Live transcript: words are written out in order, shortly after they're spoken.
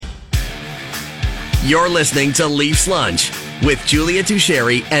You're listening to Leafs Lunch with Julia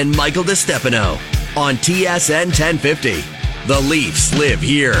Tucheri and Michael DeStefano on TSN 1050. The Leafs live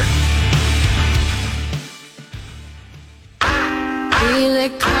here. Feel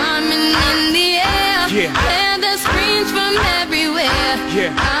it coming in the air. Hear the screams from everywhere.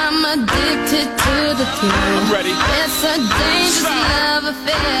 I'm addicted to the thrill. I'm ready. It's a dangerous love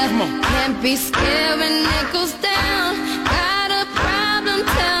affair. Can't be scared when it goes down. Got a problem?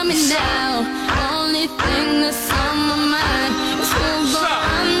 Tell me now. Only thing that's on my mind is who's gonna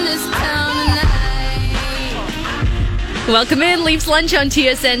run this town tonight. Welcome in, Leafs Lunch on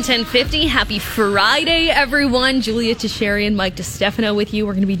TSN 1050. Happy Friday, everyone. Julia Tucheri and Mike DeStefano with you.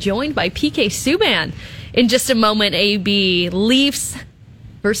 We're going to be joined by PK Subban in just a moment. AB Leafs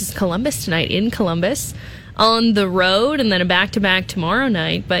versus Columbus tonight in Columbus on the road, and then a back-to-back tomorrow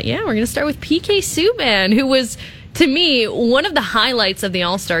night. But yeah, we're going to start with PK Subban, who was, to me, one of the highlights of the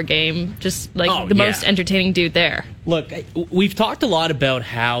All-Star game. Just like most entertaining dude there. Look, we've talked a lot about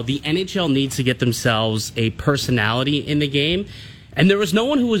how the NHL needs to get themselves a personality in the game. And there was no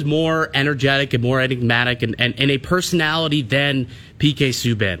one who was more energetic and more enigmatic and a personality than PK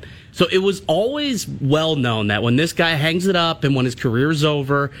Subban. So it was always well known that when this guy hangs it up and when his career's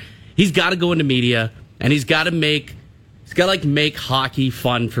over, he's got to go into media and he's got to make hockey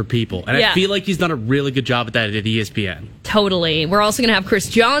fun for people. And I feel like he's done a really good job at that at ESPN. Totally. We're also going to have Chris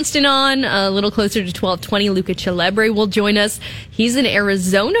Johnston on a little closer to 12:20. Luca Celebre will join us. He's in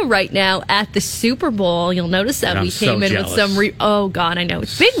Arizona right now at the Super Bowl. You'll notice that we came in with some... oh, God, I know.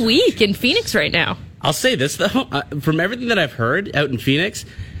 It's a big week in Phoenix right now. I'll say this, though. From everything that I've heard out in Phoenix,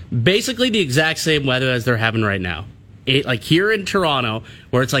 basically the exact same weather as they're having right now. Like here in Toronto,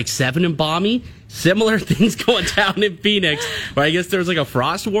 where it's like 7 and balmy, similar things going down in Phoenix, where I guess there was like a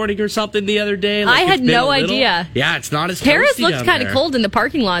frost warning or something the other day. Like I had no idea. Yeah, it's not as toasty. Paris looked kind of cold in the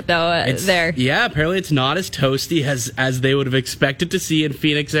parking lot, though, there. Yeah, apparently it's not as toasty as they would have expected to see in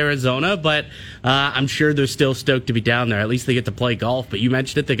Phoenix, Arizona, but I'm sure they're still stoked to be down there. At least they get to play golf. But you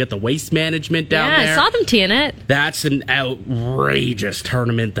mentioned it, they get the waste management down there. Yeah, I saw them teeing it. That's an outrageous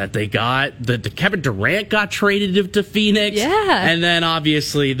tournament that they got. The Kevin Durant got traded to Phoenix. Yeah. And then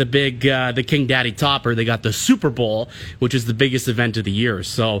obviously the big, the King Daddy Topper, they got the Super Bowl, which is the biggest event of the year.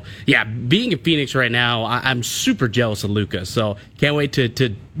 So yeah, being in Phoenix right now, I'm super jealous of Luka. So can't wait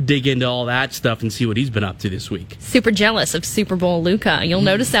to dig into all that stuff and see what he's been up to this week. Super jealous of Super Bowl Luka. You'll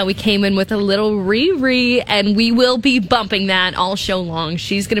notice that we came in with a little Riri, and we will be bumping that all show long.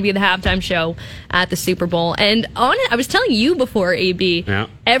 She's going to be the halftime show at the Super Bowl. And I was telling you before, AB,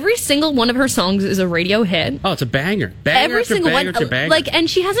 every single one of her songs is a radio hit. Oh, it's a banger. Every single one. And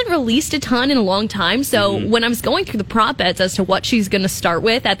she hasn't released a ton in a long time. So when I was going through the prop bets as to what she's going to start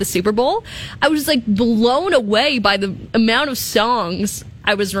with at the Super Bowl, I was like blown away by the amount of songs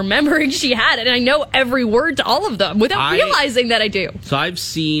I was remembering she had, and I know every word to all of them without realizing that I do. So I've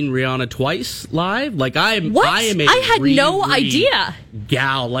seen Rihanna twice live. Like I had no idea.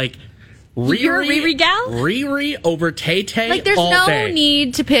 Gal, like You're a Riri gal? Riri over Tay-Tay. Like there's no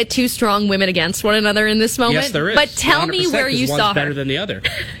need to pit two strong women against one another in this moment. Yes, there is. But tell me where you saw her. Better than the other.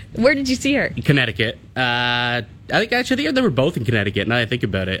 Where did you see her? Connecticut. I think they were both in Connecticut. Now that I think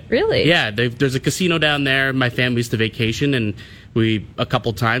about it. Really? Yeah. There's a casino down there. My family used to vacation, and a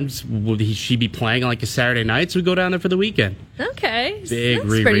couple times she'd be playing on like a Saturday night, so we go down there for the weekend. Okay, big that's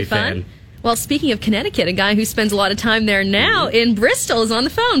Riri pretty fun. fan. Well, speaking of Connecticut, a guy who spends a lot of time there now in Bristol is on the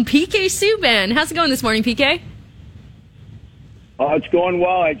phone. PK Subban. How's it going this morning, PK? It's going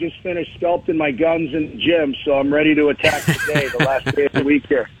well. I just finished sculpting my guns in the gym, so I'm ready to attack today, the last day of the week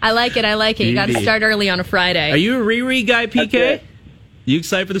here. I like it. You got to start early on a Friday. Are you a Riri guy, PK? You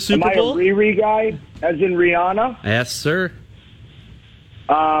excited for the Super Bowl? Am I a Riri guy, as in Rihanna? Yes, sir.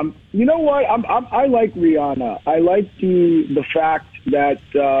 You know what? I like Rihanna. I like the fact that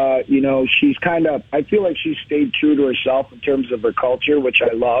she's I feel like she's stayed true to herself in terms of her culture, which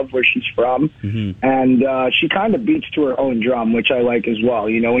I love, where she's from, and she kind of beats to her own drum, which I like as well.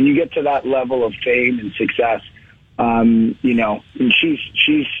 You know, when you get to that level of fame and success, and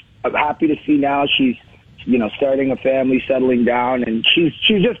she's happy to see now she's starting a family, settling down, and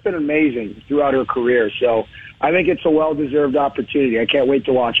she's just been amazing throughout her career. So I think it's a well-deserved opportunity. I can't wait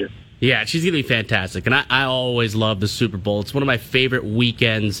to watch her. Yeah, she's going to be fantastic. And I always love the Super Bowl. It's one of my favorite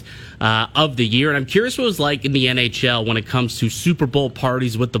weekends of the year. And I'm curious what it was like in the NHL when it comes to Super Bowl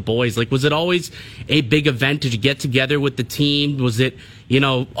parties with the boys. Like, was it always a big event? Did you get together with the team? Was it,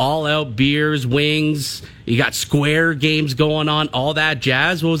 all out beers, wings? You got square games going on, all that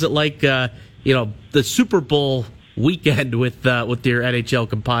jazz? What was it like, the Super Bowl weekend with your NHL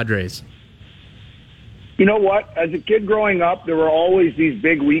compadres? You know what? As a kid growing up, there were always these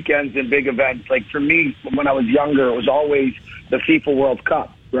big weekends and big events. Like for me, when I was younger, it was always the FIFA World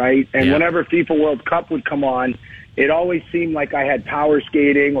Cup, right? And whenever FIFA World Cup would come on, it always seemed like I had power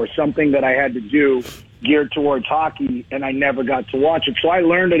skating or something that I had to do geared towards hockey, and I never got to watch it. So I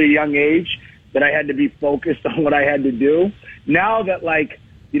learned at a young age that I had to be focused on what I had to do. Now that, like,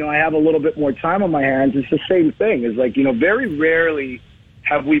 you know, I have a little bit more time on my hands, it's the same thing. It's like, you know, very rarely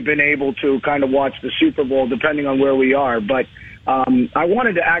have we been able to kind of watch the Super Bowl, depending on where we are. But I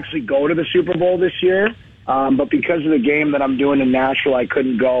wanted to actually go to the Super Bowl this year, but because of the game that I'm doing in Nashville, I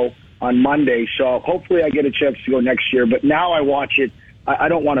couldn't go on Monday. So hopefully I get a chance to go next year. But now I watch it. I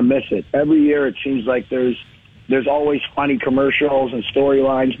don't want to miss it. Every year it seems like there's always funny commercials and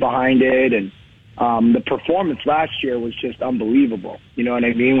storylines behind it. And the performance last year was just unbelievable. You know what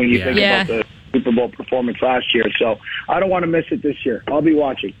I mean? When you think about the Super Bowl performance last year. So I don't want to miss it this year. I'll be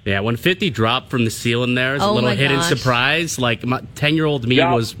watching. Yeah, when 50 dropped from the ceiling there as a little hidden surprise, like my 10-year-old me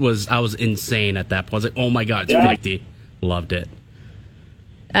I was insane at that point. I was like, oh my God, it's 50. Loved it.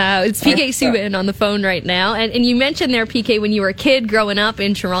 It's PK Subban on the phone right now. And you mentioned there, PK, when you were a kid growing up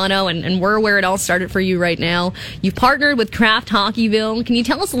in Toronto, and we're where it all started for you right now. You partnered with Kraft Hockeyville. Can you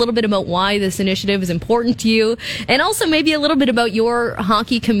tell us a little bit about why this initiative is important to you? And also maybe a little bit about your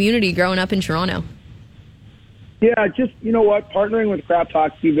hockey community growing up in Toronto. Yeah, just, you know what, partnering with Kraft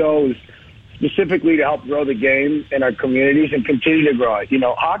Hockeyville is specifically to help grow the game in our communities and continue to grow it. You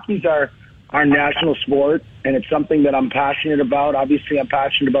know, hockey's our national sport, and it's something that I'm passionate about. Obviously, I'm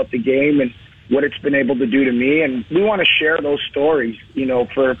passionate about the game and what it's been able to do to me, and we want to share those stories, you know,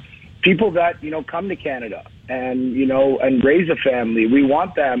 for people that, you know, come to Canada and, you know, and raise a family. We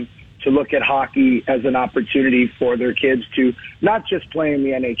want them to look at hockey as an opportunity for their kids to not just play in the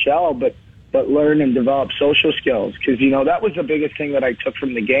NHL, but learn and develop social skills. Because, you know, that was the biggest thing that I took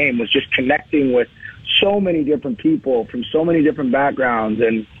from the game, was just connecting with so many different people from so many different backgrounds.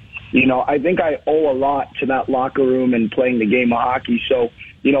 And, you know, I think I owe a lot to that locker room and playing the game of hockey. So,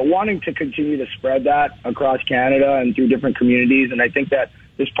 you know, wanting to continue to spread that across Canada and through different communities. And I think that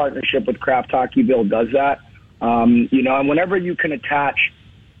this partnership with Kraft Hockeyville does that. You know, and whenever you can attach,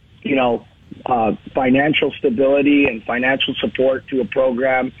 you know, financial stability and financial support to a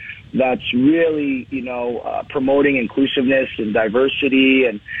program that's really, you know, promoting inclusiveness and diversity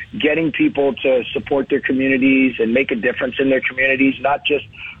and getting people to support their communities and make a difference in their communities, not just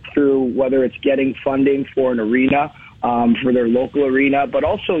through whether it's getting funding for an arena, for their local arena, but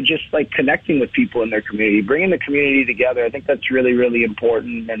also just like connecting with people in their community, bringing the community together. I think that's really, really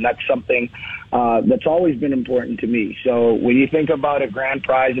important, and that's something that's always been important to me. So when you think about a grand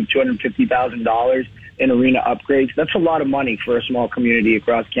prize of $250,000 in arena upgrades, that's a lot of money for a small community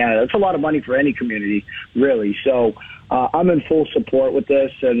across Canada. That's a lot of money for any community, really. So I'm in full support with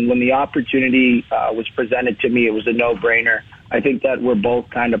this, and when the opportunity was presented to me, it was a no-brainer. I think that we're both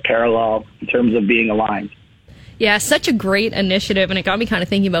kind of parallel in terms of being aligned. Yeah, such a great initiative, and it got me kind of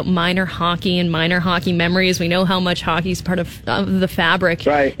thinking about minor hockey and minor hockey memories. We know how much hockey is part of the fabric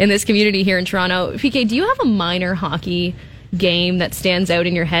in this community here in Toronto. PK, do you have a minor hockey game that stands out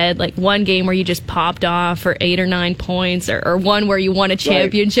in your head, like one game where you just popped off for 8 or 9 points, or one where you won a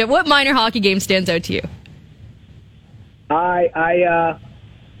championship? What minor hockey game stands out to you?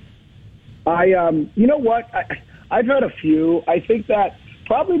 You know what? I've had a few. I think that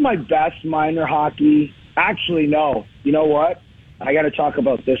probably my best minor hockey. Actually, no. You know what? I got to talk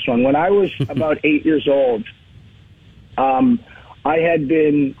about this one. When I was about 8 years old, I had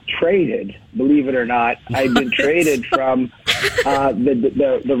been traded. Believe it or not, I'd been traded from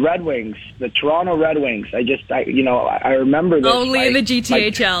the Red Wings, the Toronto Red Wings. I remember this. Only in the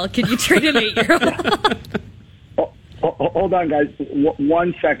GTHL can you trade an 8-year-old. Hold on, guys.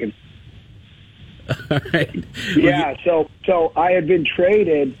 1 second. All right. Yeah. So I had been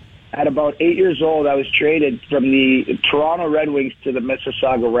traded. At about 8 years old, I was traded from the Toronto Red Wings to the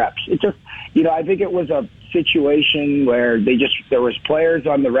Mississauga Reps. It just, you know, I think it was a situation where there was players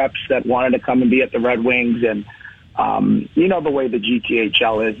on the Reps that wanted to come and be at the Red Wings, and you know the way the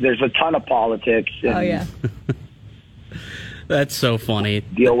GTHL is. There's a ton of politics. And oh yeah, that's so funny.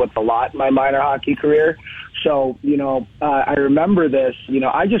 Deal with a lot in my minor hockey career. So, you know, I remember this. You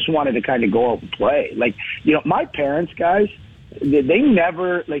know, I just wanted to kind of go out and play. Like, you know, my parents, guys. They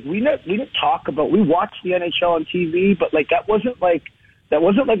never, like, we didn't talk about, we watched the NHL on TV, but like that wasn't like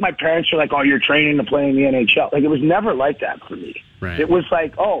my parents were like, oh, you're training to play in the NHL. Like, it was never like that for me. Right. It was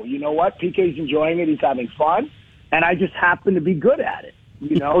like, oh, you know what? PK's enjoying it. He's having fun. And I just happened to be good at it,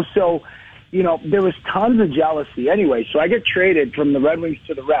 you know? So, you know, there was tons of jealousy anyway. So I get traded from the Red Wings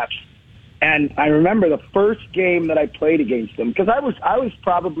to the Reps. And I remember the first game that I played against them, because I was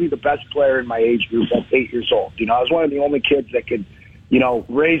probably the best player in my age group at 8 years old. You know, I was one of the only kids that could, you know,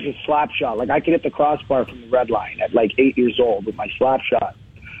 raise a slap shot. Like, I could hit the crossbar from the red line at like 8 years old with my slap shot.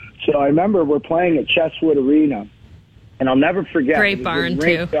 So I remember we're playing at Chesswood Arena, and I'll never forget. Great barn,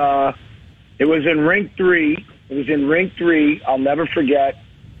 too. It was in Rink 3. I'll never forget.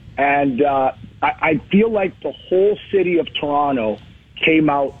 And I feel like the whole city of Toronto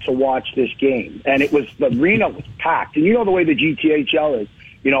came out to watch this game, and the arena was packed. And you know the way the GTHL is.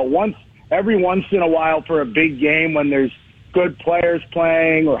 You know, every once in a while for a big game when there's good players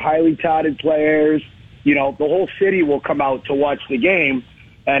playing or highly touted players, you know, the whole city will come out to watch the game,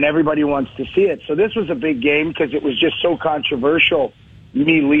 and everybody wants to see it. So this was a big game because it was just so controversial,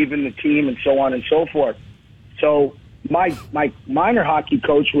 me leaving the team and so on and so forth. So my minor hockey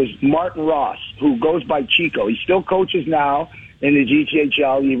coach was Martin Ross, who goes by Chico. He still coaches now in the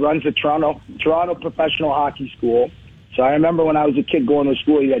GTHL. He runs the Toronto Professional Hockey School. So I remember when I was a kid going to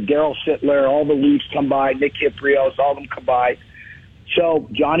school, you had Daryl Sittler, all the Leafs come by, Nick Kiprios, all of them come by. So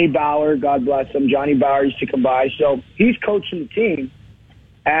Johnny Bauer, God bless him, Johnny Bauer used to come by. So he's coaching the team.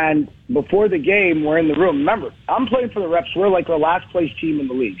 And before the game, we're in the room. Remember, I'm playing for the Reps. We're like the last place team in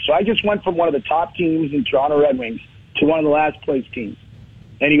the league. So I just went from one of the top teams in Toronto Red Wings to one of the last place teams.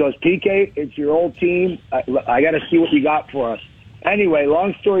 And he goes, PK, it's your old team. I got to see what you got for us. Anyway,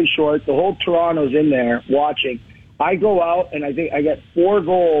 long story short, the whole Toronto's in there watching. I go out, and I think I get 4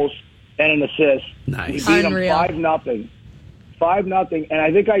 goals and an assist. Nice. We beat them Unreal. 5-0. 5-0. And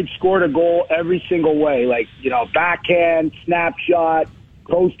I think I'd scored a goal every single way, like, you know, backhand, snapshot,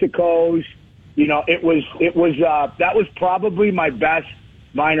 coast to coast. You know, that was probably my best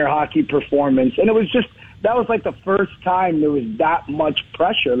minor hockey performance. And that was like the first time there was that much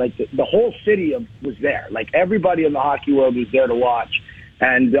pressure. Like the whole city was there. Like everybody in the hockey world was there to watch.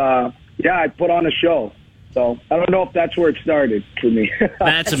 And I put on a show. So I don't know if that's where it started for me.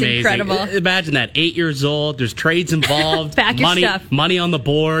 That's amazing. Incredible. Imagine that. 8 years old. There's trades involved. Back your stuff. Money on the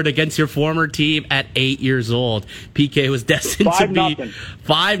board against your former team at 8 years old. PK was destined to be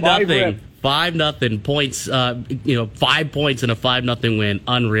 5-0. 5-0 points, 5 points in a 5-0 win.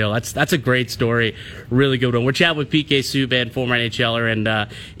 Unreal. That's a great story. Really good one. We're chatting with PK Subban, former NHLer and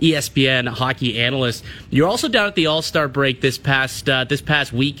ESPN hockey analyst. You're also down at the All-Star break this past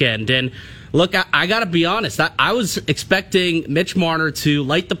weekend. And look, I got to be honest. I was expecting Mitch Marner to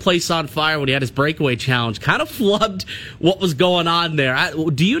light the place on fire when he had his breakaway challenge. Kind of flubbed what was going on there.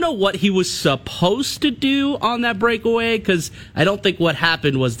 Do you know what he was supposed to do on that breakaway? Because I don't think what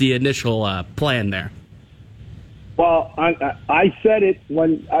happened was the initial plan there. Well, I said it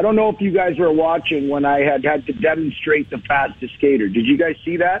when, I don't know if you guys were watching when I had to demonstrate the fastest skater. Did you guys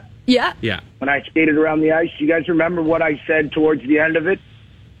see that? Yeah. Yeah. When I skated around the ice, you guys remember what I said towards the end of it?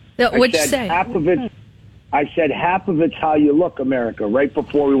 What'd you say? I said half of it's how you look, America, right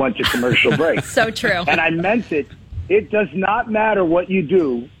before we went to commercial break. So true. And I meant it. It does not matter what you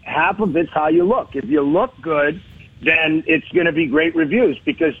do. Half of it's how you look. If you look good, then it's going to be great reviews.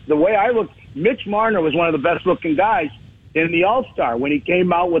 Because the way I look, Mitch Marner was one of the best-looking guys in the All-Star. When he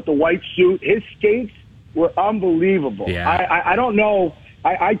came out with the white suit, his skates were unbelievable. Yeah. I don't know.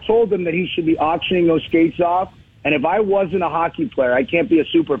 I told him that he should be auctioning those skates off. And if I wasn't a hockey player, I can't be a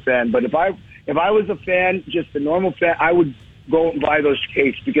super fan, but if I was a fan, just a normal fan, I would go and buy those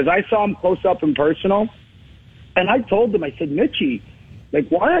skates because I saw him close up and personal. And I told him, I said, Mitchie, like,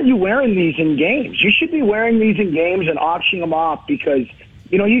 why aren't you wearing these in games? You should be wearing these in games and auctioning them off because,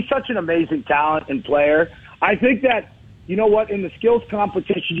 you know, he's such an amazing talent and player. I think that, you know what, in the skills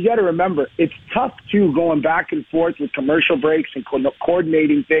competition, you got to remember, it's tough, too, going back and forth with commercial breaks and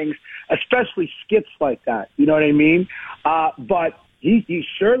coordinating things, especially skits like that. You know what I mean? But he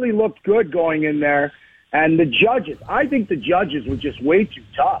surely looked good going in there. And the judges, I think the judges were just way too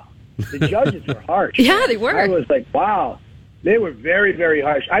tough. The judges were harsh. Yeah, they were. I was like, wow. They were very, very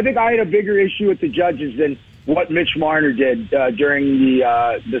harsh. I think I had a bigger issue with the judges than what Mitch Marner did during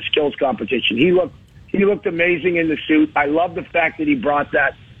the skills competition. He looked amazing in the suit. I love the fact that he brought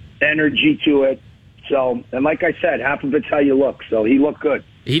that energy to it. So, and like I said, half of it's how you look. So he looked good.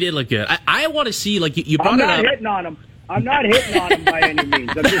 He did look good. I want to see, like, you brought it up. I'm not hitting on him by any means.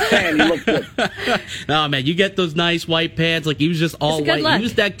 I'm just saying he looked good. No, man, you get those nice white pants. Like, he was just all white. Look. He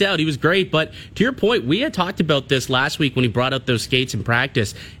was decked out. He was great. But to your point, we had talked about this last week when he brought out those skates in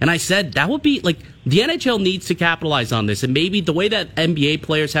practice. And I said that would be, like, the NHL needs to capitalize on this. And maybe the way that NBA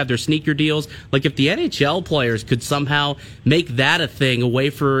players have their sneaker deals, like, if the NHL players could somehow make that a thing, a way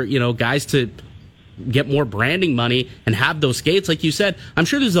for, you know, guys to get more branding money and have those skates. Like you said, I'm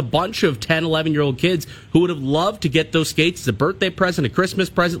sure there's a bunch of 10, 11-year-old kids who would have loved to get those skates as a birthday present, a Christmas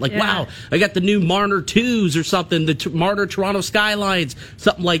present. Like, wow, I got the new Marner 2s or something, the Marner Toronto Skylines,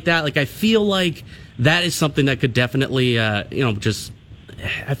 something like that. Like, I feel like that is something that could definitely, I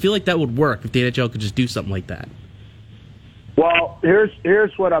feel like that would work if the NHL could just do something like that. Well,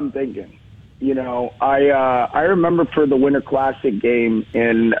 here's what I'm thinking. I remember for the Winter Classic game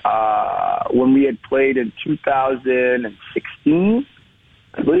in when we had played in 2016.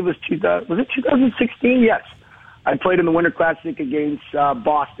 I believe it was was it 2016? Yes. I played in the Winter Classic against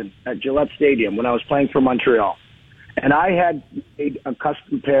Boston at Gillette Stadium when I was playing for Montreal. And I had made a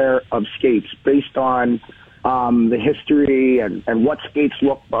custom pair of skates based on the history and what skates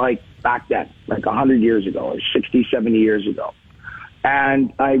looked like back then, like 100 years ago or 60, 70 years ago.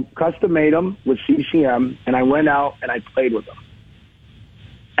 And I custom made them with CCM, and I went out and I played with them.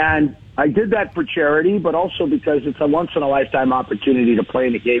 And I did that for charity, but also because it's a once-in-a-lifetime opportunity to play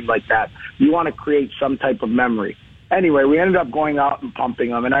in a game like that. You want to create some type of memory. Anyway, we ended up going out and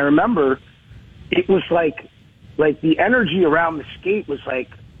pumping them, and I remember it was like the energy around the skate was like,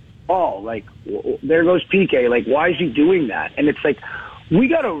 oh, like, there goes PK. Like, why is he doing that? And it's like, we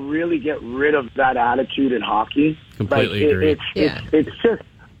got to really get rid of that attitude in hockey. Completely agree.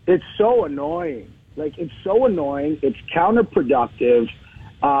 It's so annoying. Like, it's so annoying. It's counterproductive.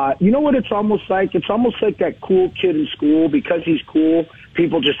 You know what it's almost like? It's almost like that cool kid in school. Because he's cool,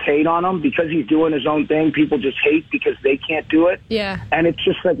 people just hate on him. Because he's doing his own thing, people just hate because they can't do it. Yeah. And it's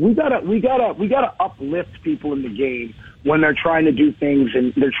just like we gotta uplift people in the game when they're trying to do things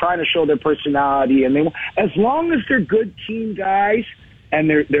and they're trying to show their personality. And as long as they're good team guys and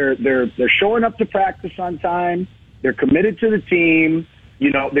they're showing up to practice on time, they're committed to the team.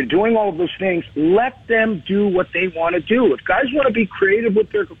 They're doing all of those things. Let them do what they want to do. If guys want to be creative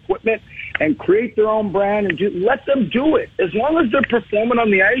with their equipment and create their own brand, let them do it. As long as they're performing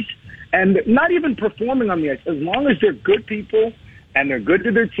on the ice, and not even performing on the ice, as long as they're good people and they're good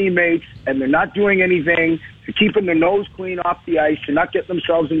to their teammates and they're not doing anything to keeping their nose clean off the ice and not getting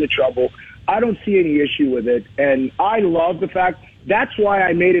themselves into trouble, I don't see any issue with it. And I love the fact that's why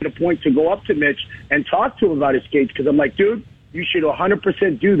I made it a point to go up to Mitch and talk to him about his skates, because I'm like, dude, you should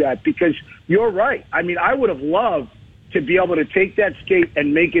 100% do that, because you're right. I mean, I would have loved to be able to take that skate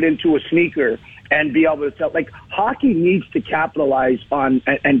and make it into a sneaker and be able to sell. Like, hockey needs to capitalize on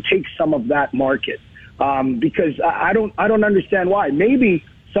and take some of that market, because I don't understand why. Maybe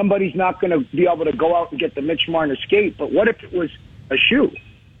somebody's not going to be able to go out and get the Mitch Marner skate, but what if it was a shoe?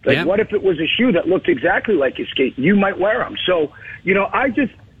 Like, what if it was a shoe that looked exactly like his skate? You might wear them. So,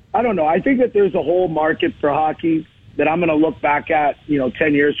 I don't know. I think that there's a whole market for hockey that I'm going to look back at, 10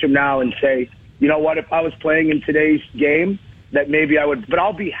 years from now and say, you know what, if I was playing in today's game, that maybe I would, but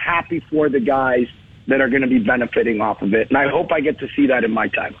I'll be happy for the guys that are going to be benefiting off of it. And I hope I get to see that in my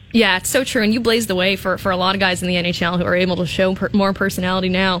time. Yeah, it's so true. And you blazed the way for a lot of guys in the NHL who are able to show more personality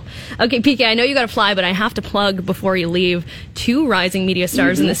now. Okay, PK, I know you got to fly, but I have to plug before you leave 2 rising media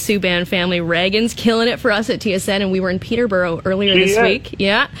stars in the Subban family. Reagan's killing it for us at TSN, and we were in Peterborough earlier this week.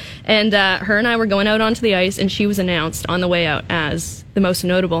 Yeah. And her and I were going out onto the ice, and she was announced on the way out as the most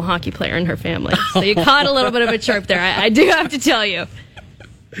notable hockey player in her family. So you caught a little bit of a chirp there. I do have to tell you.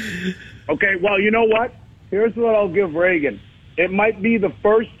 Okay, well, you know what? Here's what I'll give Reagan. It might be the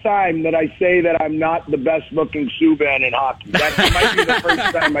first time that I say that I'm not the best-looking Subban in hockey. That might be the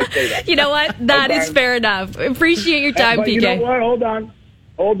first time I say that. You know what? That is fair enough. Appreciate your time, but PK. You know what?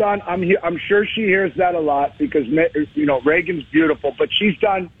 Hold on. I'm sure she hears that a lot because, Reagan's beautiful, but she's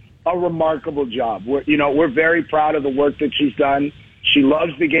done a remarkable job. We're very proud of the work that she's done. She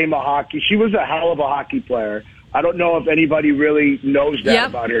loves the game of hockey. She was a hell of a hockey player. I don't know if anybody really knows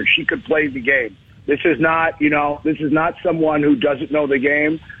that about her. She could play the game. This is not someone who doesn't know the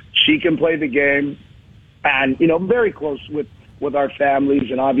game. She can play the game, and very close with our families.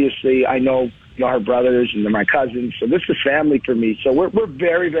 And obviously, I know our brothers and they're my cousins. So this is family for me. So we're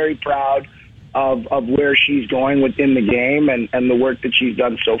very, very proud of where she's going within the game and the work that she's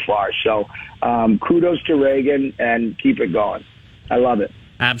done so far. So kudos to Reagan, and keep it going. I love it.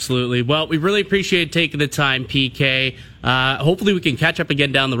 Absolutely. Well, we really appreciate taking the time, PK. Hopefully we can catch up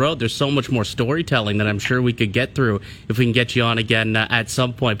again down the road. There's so much more storytelling that I'm sure we could get through if we can get you on again at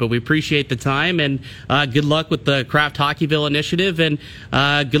some point. But we appreciate the time, and good luck with the Craft Hockeyville initiative, and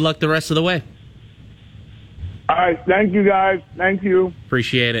good luck the rest of the way. All right. Thank you, guys. Thank you.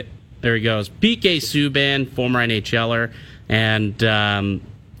 Appreciate it. There he goes. PK Subban, former NHLer, and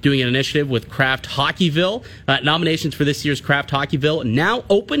doing an initiative with Kraft Hockeyville. Nominations for this year's Kraft Hockeyville now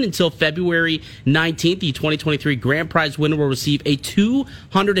open until February 19th. The 2023 grand prize winner will receive a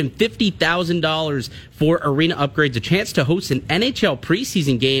 $250,000 for arena upgrades, a chance to host an NHL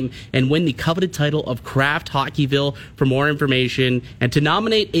preseason game, and win the coveted title of Kraft Hockeyville. For more information and to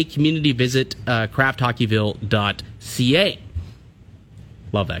nominate a community, visit krafthockeyville.ca.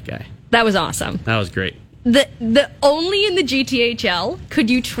 Love that guy. That was awesome. That was great. The only in the GTHL could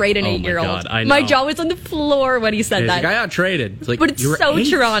you trade an 8-year-old. God, I know. My jaw was on the floor when he said that. The guy got traded. It's like, but it's so 8.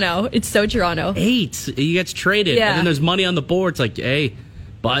 Toronto. It's so Toronto. 8. He gets traded. Yeah. And then there's money on the board. It's like, hey,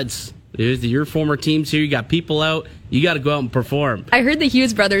 buds, there's your former teams here. You got people out. You got to go out and perform. I heard the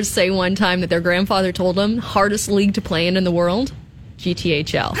Hughes brothers say one time that their grandfather told them, hardest league to play in the world,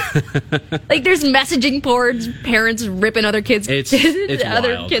 GTHL. Like, there's messaging boards, parents ripping other kids' It's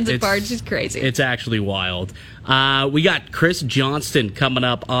other wild. kids apart. It's just crazy. It's actually wild. We got Chris Johnston coming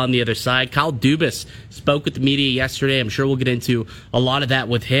up on the other side. Kyle Dubas spoke with the media yesterday. I'm sure we'll get into a lot of that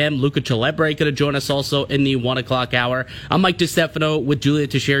with him. Luca Celebre going to join us also in the 1 o'clock hour. I'm Mike DeStefano with Julia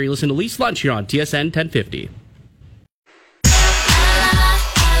Teixeira. Listen to Leafs Lunch here on TSN 1050.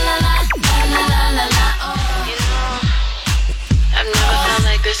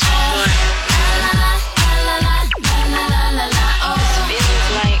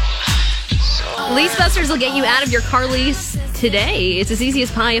 Lease Busters will get you out of your car lease today. It's as easy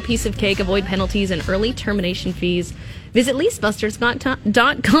as pie, a piece of cake, avoid penalties and early termination fees. Visit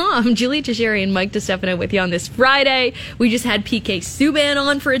leasebusters.com. Julia Teixeira and Mike DeStefano with you on this Friday. We just had PK Subban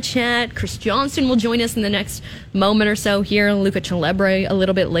on for a chat. Chris Johnston will join us in the next moment or so here. Luca Celebre a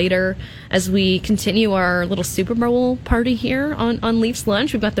little bit later as we continue our little Super Bowl party here on Leafs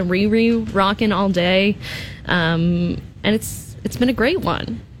Lunch. We've got the Riri rocking all day. And it's been a great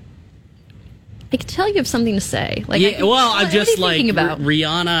one. I can tell you have something to say. Like, yeah, well, I'm just what are you like about?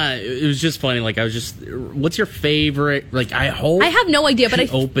 Rihanna. It was just funny. Like, I was just, what's your favorite? Like, I hope I have no idea, but she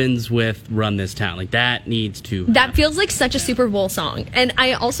opens with "Run This Town." Like, that needs to. That happen. feels like such a Super Bowl song. And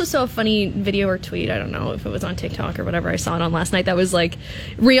I also saw a funny video or tweet. I don't know if it was on TikTok or whatever. I saw it on last night. That was like,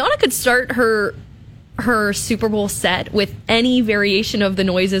 Rihanna could start her Super Bowl set with any variation of the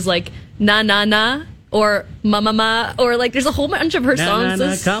noises, like na na na. Or ma ma ma, or like there's a whole bunch of her songs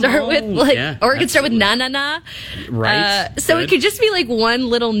that start with like, or it could start with na na na. Right. So it could just be like one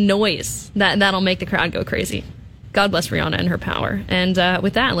little noise that'll make the crowd go crazy. God bless Rihanna and her power. And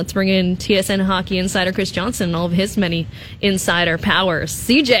with that, let's bring in TSN hockey insider Chris Johnston and all of his many insider powers.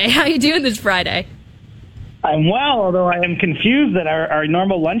 CJ, how you doing this Friday? I'm well, although I am confused that our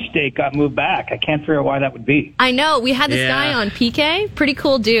normal lunch date got moved back. I can't figure out why that would be. I know. We had this guy on, PK. Pretty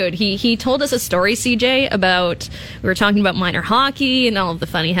cool dude. He told us a story, CJ, about, we were talking about minor hockey and all of the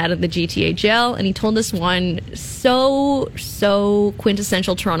fun he had at the GTHL, and he told us one so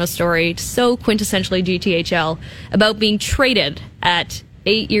quintessential Toronto story, so quintessentially GTHL, about being traded at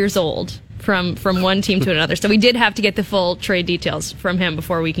 8 years old from one team to another. So we did have to get the full trade details from him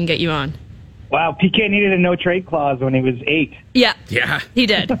before we can get you on. Wow, PK needed a no-trade clause when he was 8. Yeah. He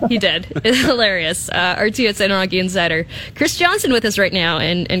did. It's hilarious. Our TSN hockey insider, Chris Johnston, with us right now.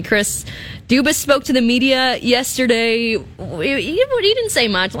 And Chris, Dubas spoke to the media yesterday. He didn't say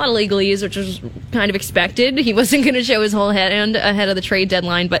much. A lot of legalese, which was kind of expected. He wasn't going to show his whole hand ahead of the trade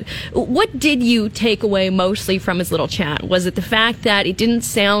deadline. But what did you take away mostly from his little chat? Was it the fact that it didn't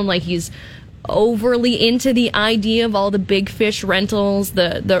sound like he's overly into the idea of all the big fish rentals,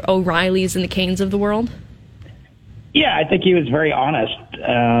 the O'Reillys and the Canes of the world? Yeah, I think he was very honest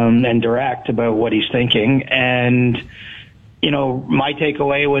and direct about what he's thinking. And, you know, my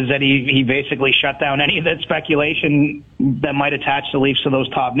takeaway was that he basically shut down any of that speculation that might attach the Leafs to those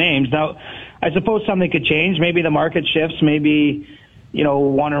top names. Now, I suppose something could change. Maybe the market shifts. Maybe, you know,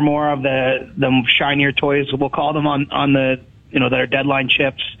 one or more of the shinier toys, we'll call them, on the, you know, that are deadline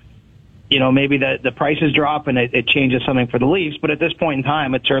chips. You know, maybe the prices drop and it changes something for the Leafs. But at this point in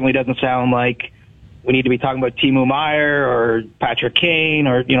time, it certainly doesn't sound like we need to be talking about Timo Meier or Patrick Kane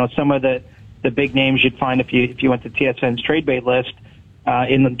or, you know, some of the big names you'd find if you went to TSN's trade bait list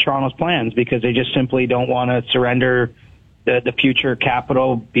in the Toronto's plans, because they just simply don't want to surrender the future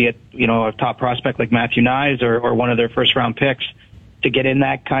capital, be it, you know, a top prospect like Matthew Nyes or one of their first round picks, to get in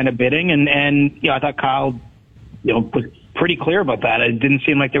that kind of bidding. And you know, I thought Kyle, you know, was pretty clear about that. It didn't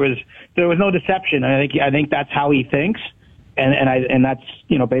seem like there was no deception. I think that's how he thinks, and that's,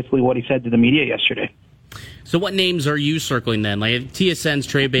 you know, basically what he said to the media yesterday. So what names are you circling then? Like TSN's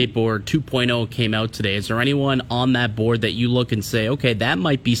trade bait board 2.0 came out today. Is there anyone on that board that you look and say, okay, that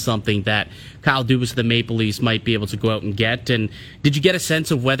might be something that Kyle Dubas of the Maple Leafs might be able to go out and get? And did you get a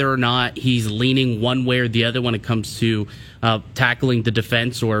sense of whether or not he's leaning one way or the other when it comes to tackling the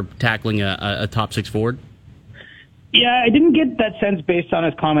defense or tackling a top six forward? Yeah, I didn't get that sense based on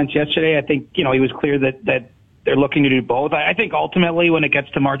his comments yesterday. I think, he was clear that they're looking to do both. I think ultimately when it gets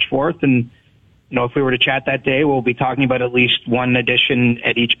to March 4th and, if we were to chat that day, we'll be talking about at least one addition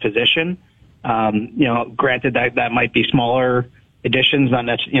at each position. Granted that might be smaller additions,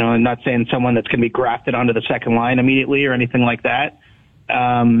 not saying someone that's going to be grafted onto the second line immediately or anything like that.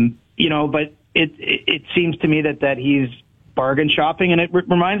 But it seems to me that he's bargain shopping, and it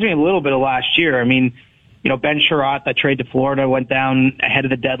reminds me a little bit of last year. I mean, Ben Sherratt, that trade to Florida went down ahead of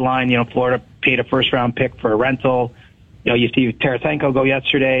the deadline. Florida paid a first-round pick for a rental. You see Tarasenko go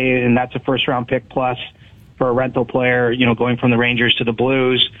yesterday, and that's a first-round pick plus for a rental player, going from the Rangers to the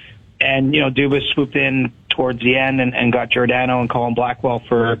Blues. And, Dubas swooped in towards the end and got Giordano and Colin Blackwell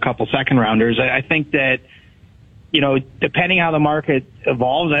for a couple second-rounders. I think that, depending how the market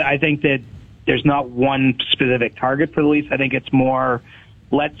evolves, I think that there's not one specific target for the Leafs. I think it's more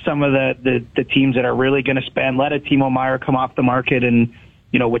let some of the teams that are really going to spend, let a Timo Meier come off the market and,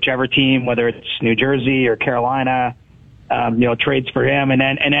 whichever team, whether it's New Jersey or Carolina, trades for him and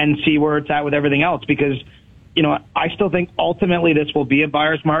then see where it's at with everything else. Because, I still think ultimately this will be a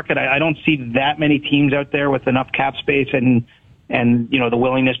buyer's market. I don't see that many teams out there with enough cap space and the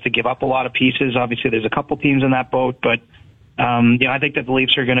willingness to give up a lot of pieces. Obviously there's a couple teams in that boat, but, I think that the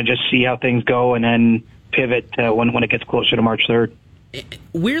Leafs are going to just see how things go and then pivot when it gets closer to March 3rd.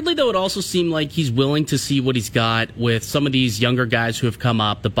 Weirdly, though, it also seemed like he's willing to see what he's got with some of these younger guys who have come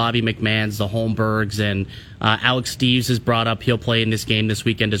up, the Bobby McMahons, the Holmbergs, and Alex Steeves has brought up he'll play in this game this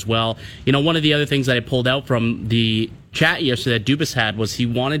weekend as well. One of the other things that I pulled out from the chat yesterday that Dubas had was he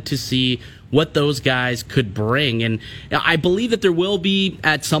wanted to see what those guys could bring. And I believe that there will be,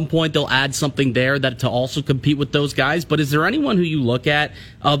 at some point, they'll add something there that to also compete with those guys. But is there anyone who you look at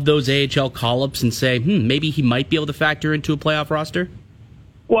of those AHL call-ups and say, maybe he might be able to factor into a playoff roster?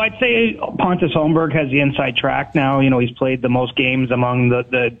 Well, I'd say Pontus Holmberg has the inside track now. He's played the most games among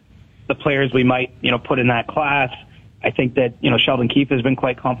the players we might, put in that class. I think that, Sheldon Keefe has been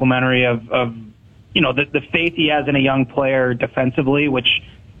quite complimentary of the faith he has in a young player defensively, which,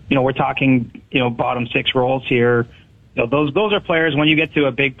 we're talking, bottom six roles here. Those are players, when you get to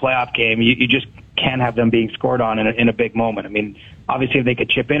a big playoff game, you just can't have them being scored on in a big moment. I mean, obviously if they could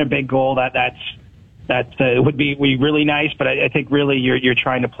chip in a big goal, that would be really nice, but I think really you're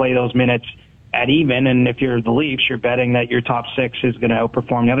trying to play those minutes at even, and if you're the Leafs, you're betting that your top six is going to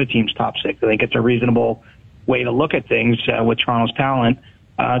outperform the other team's top six. I think it's a reasonable way to look at things with Toronto's talent.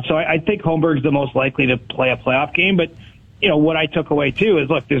 So I think Holmberg's the most likely to play a playoff game, but what I took away too is,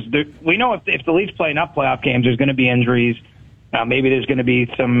 look, we know if the Leafs play enough playoff games, there's going to be injuries. Maybe there's going to be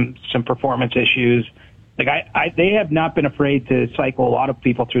some performance issues. Like they have not been afraid to cycle a lot of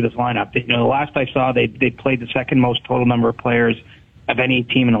people through this lineup. The last I saw, they played the second most total number of players of any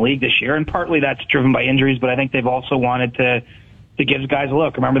team in the league this year, and partly that's driven by injuries, but I think they've also wanted to give guys a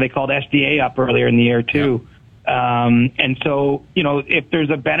look. Remember, they called SDA up earlier in the year too. Yeah. And so, if there's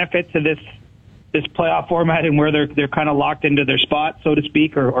a benefit to this playoff format and where they're kind of locked into their spot, so to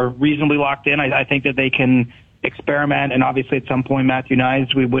speak, or reasonably locked in, I think that they can experiment. And obviously at some point, Matthew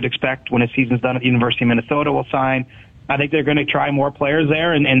Knies, we would expect when his season's done at the University of Minnesota, will sign. I think they're going to try more players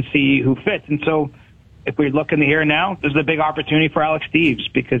there and see who fits. And so if we look in the here and now, there's a big opportunity for Alex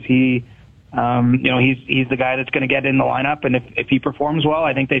Steeves because he's the guy that's going to get in the lineup. And if he performs well,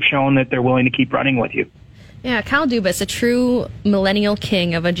 I think they've shown that they're willing to keep running with you. Yeah, Kyle Dubas, a true millennial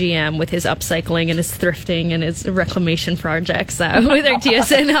king of a GM with his upcycling and his thrifting and his reclamation projects. With our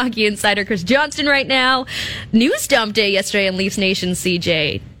TSN Hockey Insider, Chris Johnston, right now. News dump day yesterday in Leafs Nation,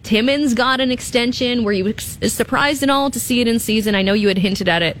 CJ. Timmins got an extension. Were you surprised at all to see it in season? I know you had hinted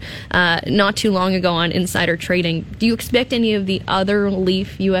at it not too long ago on Insider Trading. Do you expect any of the other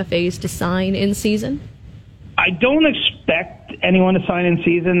Leaf UFAs to sign in season? I don't expect anyone to sign in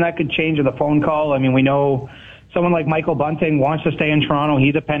season. That could change with a phone call. I mean, we know someone like Michael Bunting wants to stay in Toronto.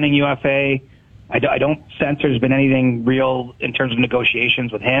 He's a pending UFA. I don't sense there's been anything real in terms of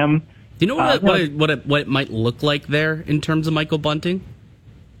negotiations with him. Do you know what it might look like there in terms of Michael Bunting?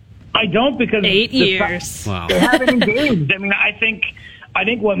 I don't, because 8 years. Wow. They haven't engaged. I mean, I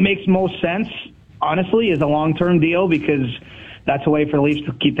think what makes most sense, honestly, is a long-term deal because that's a way for the Leafs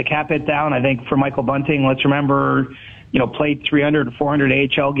to keep the cap hit down. I think for Michael Bunting, let's remember, played 300 or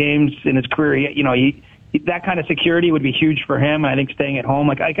 400 AHL games in his career. He that kind of security would be huge for him. I think staying at home,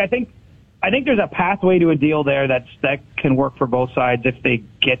 I think I think there's a pathway to a deal there that can work for both sides if they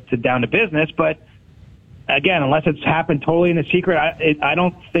get down to business. But again, unless it's happened totally in the secret, I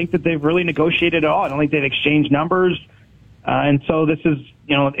don't think that they've really negotiated at all. I don't think they've exchanged numbers. And so this is,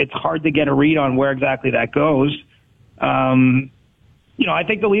 it's hard to get a read on where exactly that goes. I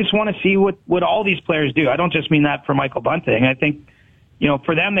think the Leafs want to see what all these players do. I don't just mean that for Michael Bunting. I think,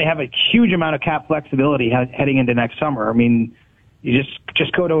 for them, they have a huge amount of cap flexibility heading into next summer. I mean, you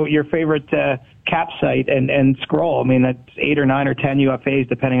just go to your favorite cap site and scroll. I mean, that's 8 or 9 or 10 UFAs,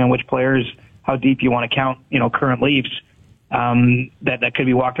 depending on which players, how deep you want to count, current Leafs, that could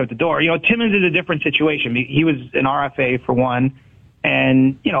be walked out the door. Timmins is a different situation. He was an RFA for one,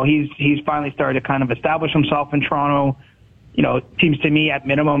 and, he's finally started to kind of establish himself in Toronto. It seems to me at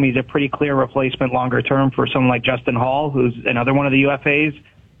minimum he's a pretty clear replacement longer term for someone like Justin Hall, who's another one of the UFAs,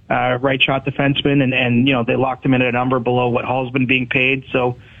 right shot defenseman, and they locked him in at a number below what Hall's been being paid.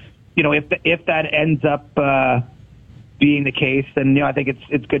 So, if that ends up being the case, then I think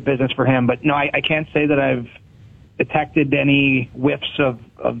it's good business for him. But no, I can't say that I've detected any whiffs of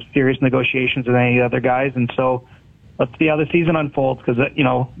serious negotiations with any other guys, and so let's see how the season unfolds, because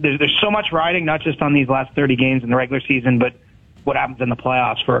there's so much riding, not just on these last 30 games in the regular season, but what happens in the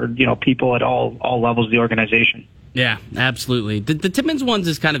playoffs for people at all levels of the organization. Yeah, absolutely. The Timmins ones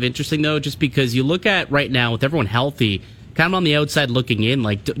is kind of interesting though, just because you look at right now with everyone healthy, kind of on the outside looking in.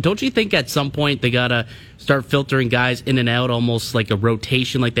 Like, don't you think at some point they gotta start filtering guys in and out, almost like a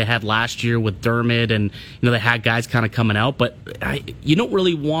rotation, like they had last year with Dermott, and they had guys kind of coming out, but you don't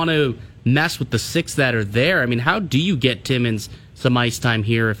really want to mess with the 6 that are there. I mean, how do you get Timmins some ice time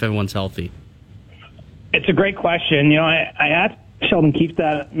here if everyone's healthy? It's a great question. I asked Sheldon Keefe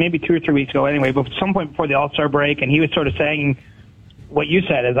that maybe 2 or 3 weeks ago anyway, but at some point before the All-Star break, and he was sort of saying what you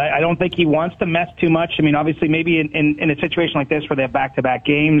said, is I don't think he wants to mess too much. I mean, obviously, maybe in a situation like this where they have back-to-back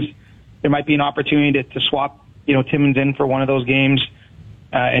games, there might be an opportunity to swap, Timmins in for one of those games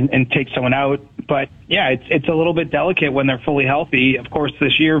and take someone out. But, yeah, it's a little bit delicate when they're fully healthy. Of course,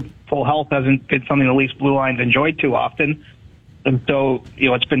 this year, full health hasn't been something the Leafs Blue Line's enjoyed too often. And so,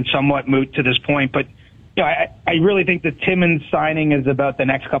 it's been somewhat moot to this point. But, I really think the Timmins signing is about the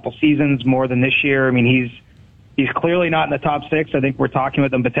next couple seasons more than this year. I mean, he's clearly not in the top 6. I think we're talking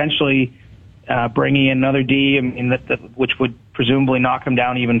with them potentially bringing in another D, which would presumably knock him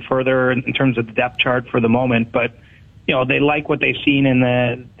down even further in terms of the depth chart for the moment. But, they like what they've seen in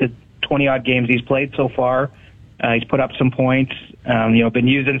the 20-odd games he's played so far. He's put up some points, been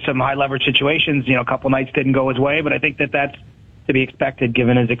used in some high-leverage situations. A couple nights didn't go his way, but I think that's to be expected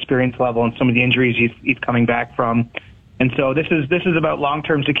given his experience level and some of the injuries he's coming back from. And so this is about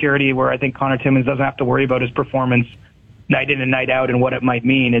long-term security, where I think Connor Timmins doesn't have to worry about his performance night in and night out and what it might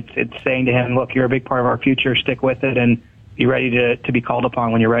mean. It's saying to him, look, you're a big part of our future, stick with it, and be ready to be called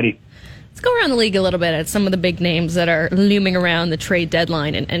upon when you're ready. Let's go around the league a little bit at some of the big names that are looming around the trade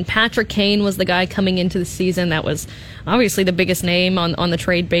deadline. And Patrick Kane was the guy coming into the season that was obviously the biggest name on the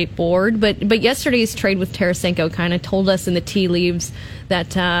trade bait board. But yesterday's trade with Tarasenko kind of told us in the tea leaves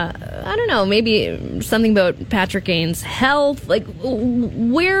that, I don't know, maybe something about Patrick Kane's health. Like,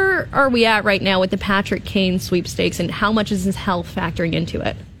 where are we at right now with the Patrick Kane sweepstakes, and how much is his health factoring into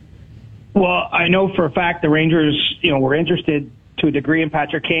it? Well, I know for a fact the Rangers, were interested to a degree in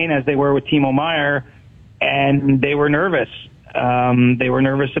Patrick Kane, as they were with Timo Meier, and they were nervous. They were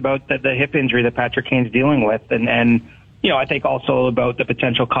nervous about the hip injury that Patrick Kane's dealing with, and I think also about the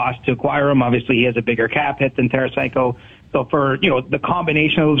potential cost to acquire him. Obviously, he has a bigger cap hit than Tarasenko, so for the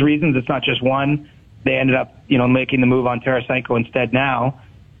combination of those reasons, it's not just one. They ended up making the move on Tarasenko instead now,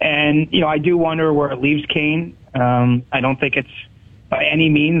 and I do wonder where it leaves Kane. I don't think it's by any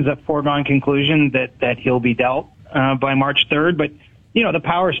means a foregone conclusion that he'll be dealt by March 3rd, but the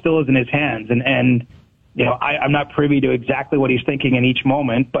power still is in his hands, and I'm not privy to exactly what he's thinking in each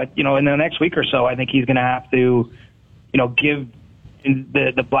moment, but in the next week or so, I think he's going to have to give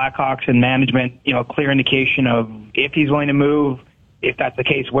the Blackhawks and management a clear indication of if he's willing to move, if that's the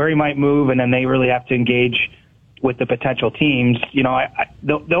case, where he might move, and then they really have to engage with the potential teams.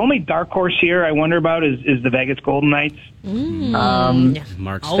 The only dark horse here I wonder about is the Vegas Golden Knights.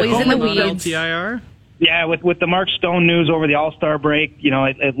 Mark always Stone. in the weeds. LTIR? Yeah, with the Mark Stone news over the All-Star break,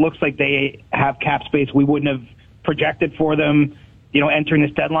 it looks like they have cap space we wouldn't have projected for them, entering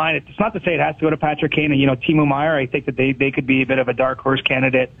this deadline. It's not to say it has to go to Patrick Kane and, Timo Meier. I think that they could be a bit of a dark horse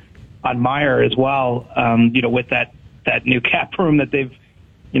candidate on Meier as well, with that new cap room that they've,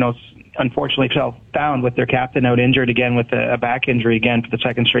 unfortunately found with their captain out injured again with a back injury again for the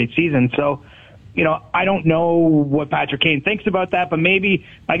second straight season. So, I don't know what Patrick Kane thinks about that, but maybe,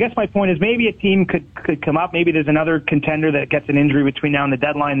 I guess my point is maybe a team could come up. Maybe there's another contender that gets an injury between now and the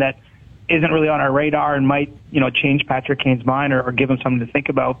deadline that isn't really on our radar and might, change Patrick Kane's mind or give him something to think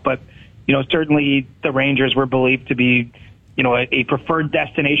about. But, certainly the Rangers were believed to be, a preferred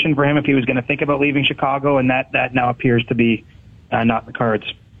destination for him if he was going to think about leaving Chicago, and that now appears to be not in the cards.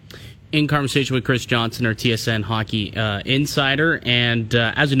 In conversation with Chris Johnson, our TSN hockey insider, and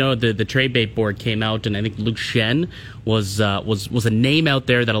as you know, the trade bait board came out, and I think Luke Schenn was a name out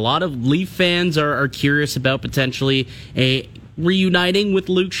there that a lot of Leaf fans are curious about potentially reuniting with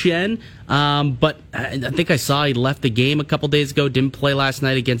Luke Schenn. But I think I saw he left the game a couple days ago, didn't play last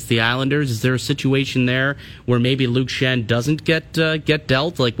night against the Islanders. Is there a situation there where maybe Luke Schenn doesn't get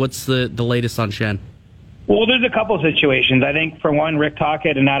dealt? Like, what's the latest on Schenn? Well, there's a couple of situations. I think, for one, Rick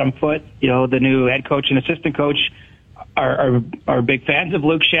Tocchet and Adam Foote, the new head coach and assistant coach, are big fans of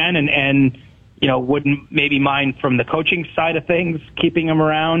Luke Schenn and wouldn't maybe mind from the coaching side of things keeping him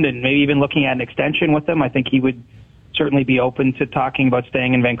around and maybe even looking at an extension with him. I think he would certainly be open to talking about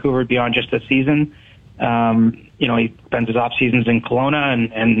staying in Vancouver beyond just a season. He spends his off seasons in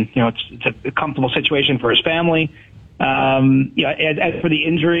Kelowna, and it's a comfortable situation for his family. As for the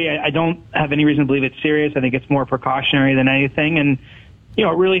injury, I don't have any reason to believe it's serious. I think it's more precautionary than anything. And, it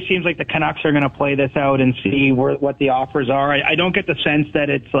really seems like the Canucks are going to play this out and see what the offers are. I don't get the sense that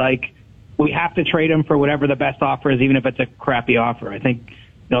it's like we have to trade him for whatever the best offer is, even if it's a crappy offer. I think,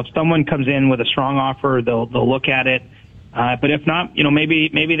 if someone comes in with a strong offer, they'll look at it. But if not,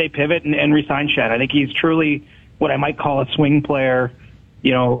 maybe they pivot and re-sign Schenn. I think he's truly what I might call a swing player,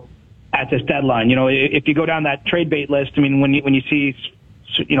 at this deadline. If you go down that trade bait list, when you see,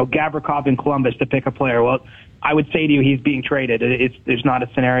 Gavrikov in Columbus to pick a player, well, I would say to you, he's being traded. There's not a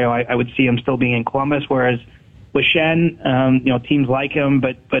scenario I would see him still being in Columbus, whereas with Schenn, teams like him,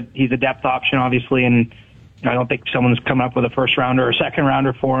 but he's a depth option, obviously, and I don't think someone's coming up with a first rounder or second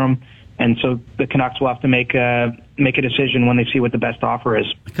rounder for him. And so the Canucks will have to make a decision when they see what the best offer is.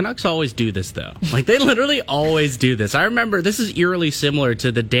 The Canucks always do this, though. Like, they literally always do this. I remember this is eerily similar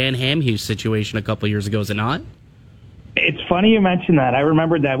to the Dan Hamhuis situation a couple years ago, is it not? It's funny you mentioned that. I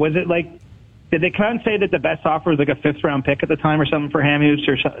remembered that. Was it did they come out and say that the best offer was like a 5th-round pick at the time or something for Hamhuis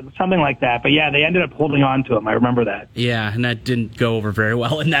or something like that? But yeah, they ended up holding on to him. I remember that. Yeah, and that didn't go over very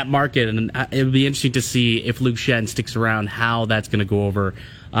well in that market. And it would be interesting to see if Luke Schenn sticks around, how that's going to go over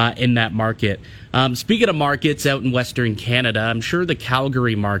in that market. Speaking of markets out in Western Canada, I'm sure the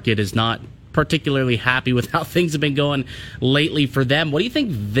Calgary market is not particularly happy with how things have been going lately for them. What do you think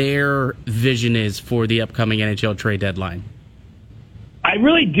their vision is for the upcoming NHL trade deadline? I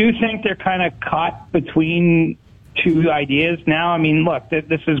really do think they're kind of caught between two ideas now. Look,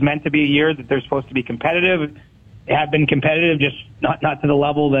 this is meant to be a year that they're supposed to be competitive. They have been competitive, just not to the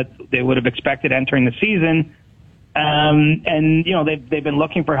level that they would have expected entering the season. And they've been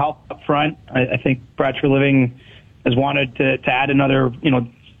looking for help up front. I think Brad Treliving has wanted to add another,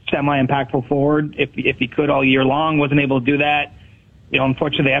 semi-impactful forward if he could all year long. Wasn't able to do that.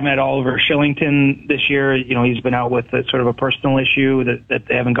 Unfortunately, they haven't had Oliver Shillington this year. He's been out with sort of a personal issue that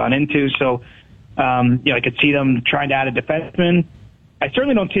they haven't gone into. So, I could see them trying to add a defenseman. I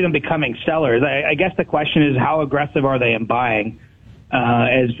certainly don't see them becoming sellers. I guess the question is, how aggressive are they in buying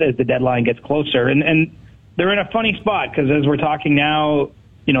as the deadline gets closer? And they're in a funny spot because as we're talking now,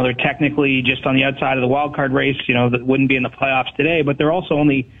 they're technically just on the outside of the wild card race, that wouldn't be in the playoffs today, but they're also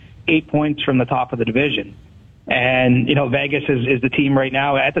only 8 points from the top of the division. And, Vegas is the team right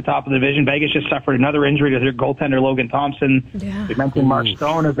now at the top of the division. Vegas just suffered another injury to their goaltender, Logan Thompson. Yeah. We mentioned Mark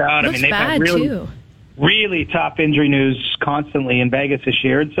Stone is out. Looks they've had really tough injury news constantly in Vegas this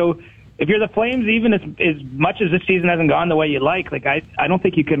year. And so if you're the Flames, even as much as this season hasn't gone the way you like I don't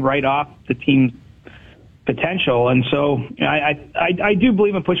think you can write off the team's potential. And so I do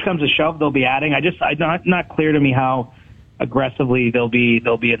believe when push comes to shove, they'll be adding. Not clear to me how aggressively they'll be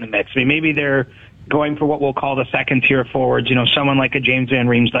in the mix. Maybe they're going for what we'll call the second tier forwards, someone like a James Van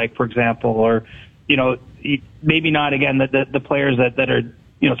Riemsdyk, for example, or, maybe not, again, the players that are,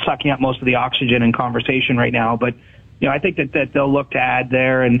 sucking up most of the oxygen in conversation right now. But, I think that they'll look to add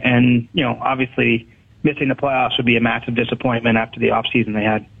there and, obviously missing the playoffs would be a massive disappointment after the offseason they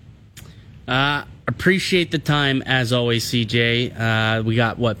had. Appreciate the time, as always, CJ. We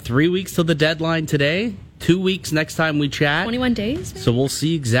got, 3 weeks till the deadline today? 2 weeks next time we chat. 21 days? Maybe? So we'll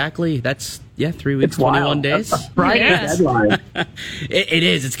see exactly. That's, 3 weeks, 21 days. Friday deadline. It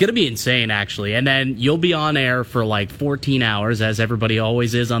is. It's going to be insane, actually. And then you'll be on air for 14 hours, as everybody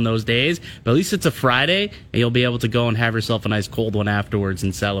always is on those days. But at least it's a Friday, and you'll be able to go and have yourself a nice cold one afterwards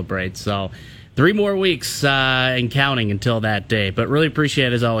and celebrate. So 3 more weeks and counting until that day. But really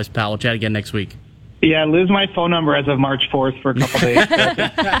appreciate it, as always, pal. We'll chat again next week. Yeah, lose my phone number as of March 4th for a couple days.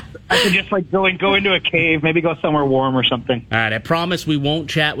 I could just like go into a cave, maybe go somewhere warm or something. All right, I promise we won't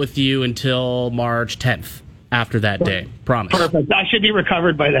chat with you until March 10th. After that day, promise. Perfect. I should be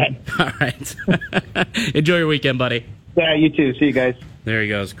recovered by then. All right. Enjoy your weekend, buddy. Yeah, you too. See you guys. There he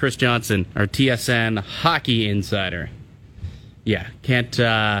goes, Chris Johnson, our TSN hockey insider. Yeah, can't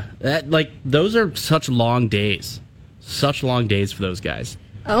those are such long days. Such long days for those guys.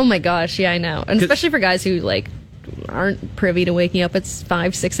 Oh my gosh, yeah, I know. And especially for guys who aren't privy to waking up at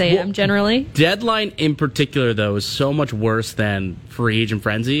 5, 6 a.m. generally. Deadline in particular, though, is so much worse than free agent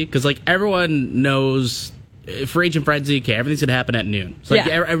frenzy because everyone knows free agent frenzy. Okay, everything's gonna happen at noon.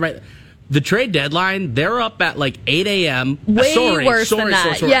 It's the trade deadline, they're up at 8 a.m. Way worse than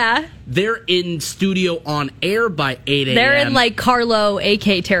that. Sorry. Yeah. They're in studio on air by 8 a.m. They're in Carlo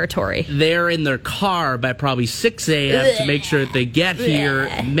AK territory. They're in their car by probably 6 a.m. to make sure that they get here,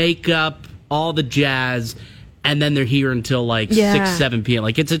 make up all the jazz, and then they're here until 6, 7 p.m.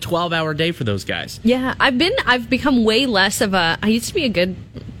 It's a 12-hour day for those guys. Yeah, I've become way less of I used to be a good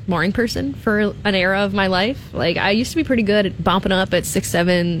morning person for an era of my life. I used to be pretty good at bumping up at 6,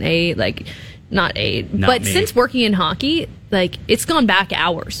 7, 8, not 8. Not but me. Since working in hockey, it's gone back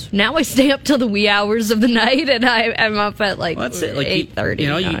hours. Now I stay up till the wee hours of the night, and I'm up at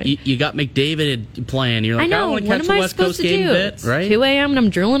 8:30. You got McDavid playing. You're I know. I want to What catch am the I West supposed Coast to game do? bit, right? 2 a.m. and I'm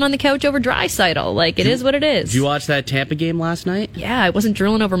drooling on the couch over Draisaitl. It is what it is. Did you watch that Tampa game last night? Yeah, I wasn't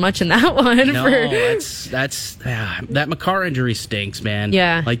drooling over much in that one. No, that McCarr injury stinks, man.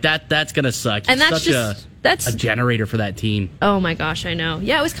 Yeah, that's gonna suck. And He's that's a generator for that team. Oh my gosh, I know.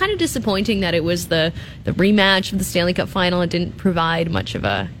 Yeah, it was kind of disappointing that it was the rematch of the Stanley Cup final. It didn't provide much of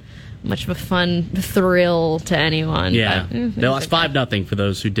a fun thrill to anyone. Yeah, but, they lost 5-0 for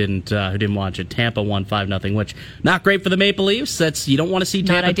those who didn't watch it. Tampa won 5-0, which not great for the Maple Leafs. You don't want to see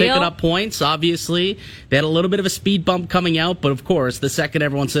Tampa picking up points. Obviously, they had a little bit of a speed bump coming out, but of course, the second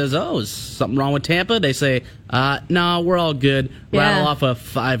everyone says, "Oh, is something wrong with Tampa?" they say, "No, we're all good." Rattle off a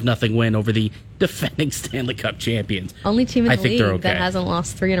 5-0 win over the defending Stanley Cup champions. Only team in the league okay. that hasn't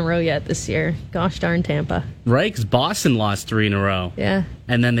lost 3 in a row yet this year. Gosh darn Tampa. Right, because Boston lost 3 in a row. Yeah.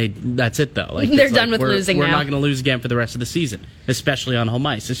 And then that's it, though. They're done with losing We're now. not going to lose again for the rest of the season, especially on home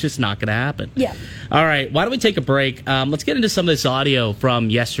ice. It's just not going to happen. Yeah. All right, why don't we take a break? Let's get into some of this audio from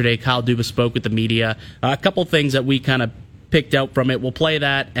yesterday. Kyle Dubas spoke with the media. A couple things that we kind of picked out from it. We'll play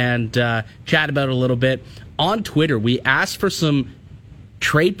that and chat about it a little bit. On Twitter, we asked for some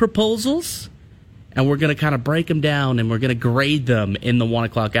trade proposals, and we're going to kind of break them down, and we're going to grade them in the 1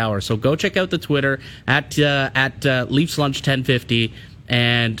 o'clock hour. So go check out the Twitter at Leafs Lunch 1050,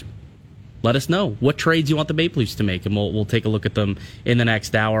 and let us know what trades you want the Maple Leafs to make, and we'll take a look at them in the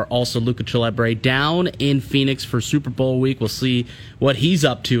next hour. Also, Luca Celebre down in Phoenix for Super Bowl week. We'll see what he's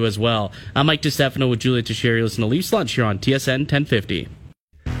up to as well. I'm Mike DiStefano with Julia Teixeira. Listen to Leafs Lunch here on TSN 1050.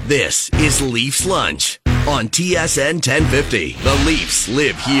 This is Leafs Lunch on TSN 1050. The Leafs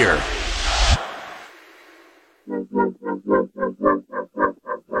live here.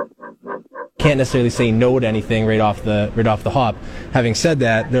 Can't necessarily say no to anything right off the hop. Having said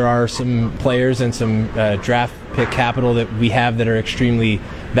that, there are some players and some draft pick capital that we have that are extremely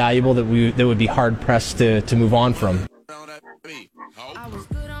valuable that would be hard pressed to move on from.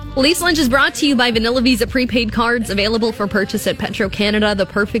 Leafs Lunch is brought to you by Vanilla Visa prepaid cards, available for purchase at Petro-Canada. The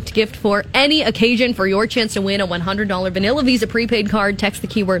perfect gift for any occasion for your chance to win a $100 Vanilla Visa prepaid card. Text the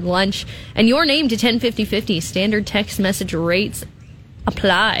keyword lunch and your name to 105050. Standard text message rates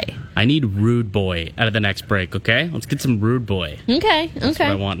apply. I need Rude Boy out of the next break, okay? Let's get some Rude Boy. Okay. That's what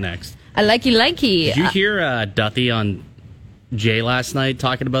I want next. I likey. Did you hear Duthie on Jay last night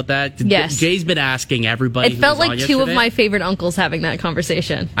talking about that? Yes. Jay's been asking everybody. It felt like two yesterday. of my favorite uncles having that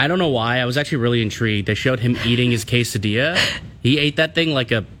conversation. I don't know why. I was actually really intrigued. They showed him eating his quesadilla. He ate that thing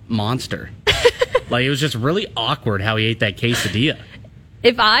like a monster. It was just really awkward how he ate that quesadilla.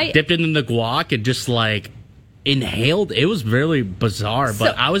 If I dipped it in the guac and just inhaled. It was really bizarre,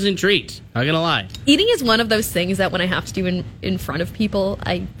 but I was intrigued. Not gonna lie. Eating is one of those things that when I have to do in front of people,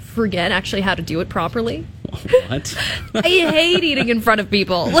 I forget actually how to do it properly. What? I hate eating in front of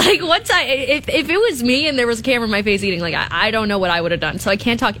people. If it was me and there was a camera in my face eating, I don't know what I would have done. So I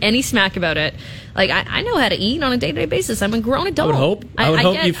can't talk any smack about it. I know how to eat on a day-to-day basis. I'm a grown adult. I would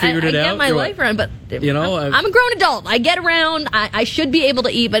hope you figured it out. I get my life around, but I'm a grown adult. I get around. I should be able to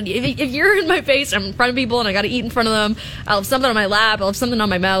eat, but if you're in my face, I'm in front of people, and I got to eat in front of them. I'll have something on my lap. I'll have something on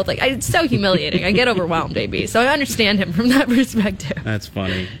my mouth. It's so humiliating. I get overwhelmed, AB. So I understand him from that perspective. That's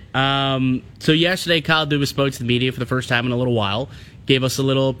funny. So yesterday, Kyle Dubas spoke to the media for the first time in a little while. Gave us a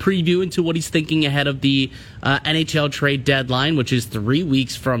little preview into what he's thinking ahead of the NHL trade deadline, which is 3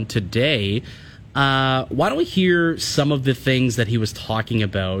 weeks from today. why don't we hear some of the things that he was talking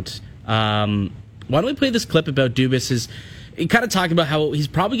about? Why don't we play this clip about Dubas? He kind of talking about how he's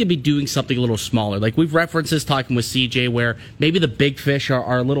probably going to be doing something a little smaller. Like we've referenced this talking with CJ, where maybe the big fish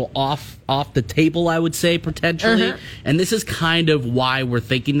are a little off the table, I would say, potentially. And this is kind of why we're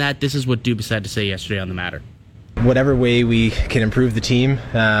thinking that. This is what Dubas had to say yesterday on the matter. Whatever way we can improve the team,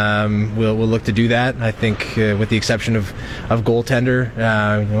 we'll look to do that. I think, with the exception of goaltender,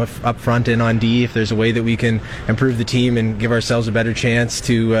 up front and on D, if there's a way that we can improve the team and give ourselves a better chance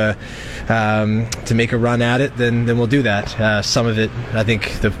to make a run at it, then we'll do that. Some of it, I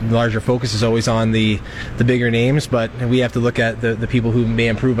think, the larger focus is always on the bigger names, but we have to look at the people who may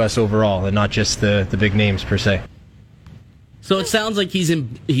improve us overall, and not just the big names per se. So it sounds like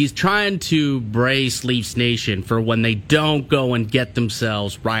he's trying to brace Leafs Nation for when they don't go and get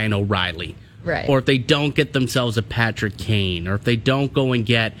themselves Ryan O'Reilly. Right. Or if they don't get themselves a Patrick Kane. Or if they don't go and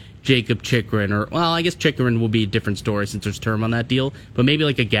get Jacob Chychrun. Or, well, I guess Chychrun will be a different story since there's term on that deal. But maybe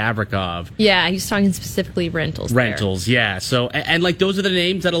like a Gavrikov. Yeah, he's talking specifically rentals. Rentals, yeah. So, and like those are the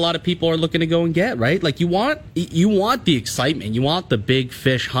names that a lot of people are looking to go and get, right? Like you want the excitement. You want the big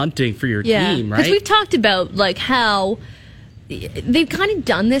fish hunting for your team, right? Because we've talked about like how they've kind of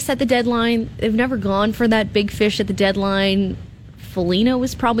done this at the deadline. They've never gone for that big fish at the deadline. Foligno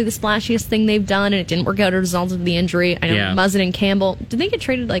was probably the splashiest thing they've done, and it didn't work out as a result of the injury. I know Muzzin and Campbell. Did they get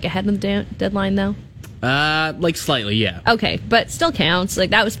traded like ahead of the deadline, though? Like slightly, yeah. Okay, but still counts. Like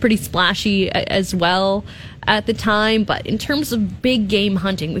that was pretty splashy as well at the time. But in terms of big game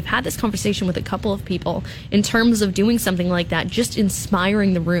hunting, we've had this conversation with a couple of people in terms of doing something like that, just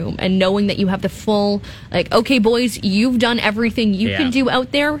inspiring the room and knowing that you have the full, like, okay, boys, you've done everything you can do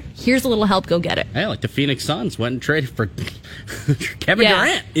out there. Here's a little help. Go get it. Yeah, like the Phoenix Suns went and traded for Kevin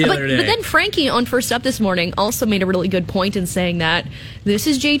Durant the other day. But then Frankie on First Up this morning also made a really good point in saying that this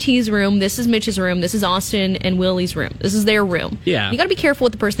is JT's room, this is Mitch's room, this is Austin and Willie's room. This is their room. Yeah. You got to be careful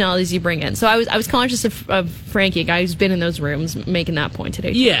with the personalities you bring in. So I was conscious of Frankie, a guy who's been in those rooms, making that point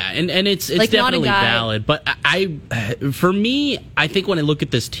today. Yeah, and it's like definitely valid. But for me, I think when I look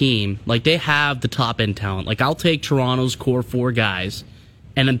at this team, like they have the top end talent. Like I'll take Toronto's core 4 guys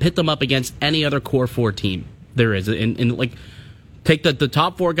and then pit them up against any other core 4 team there is. And like take the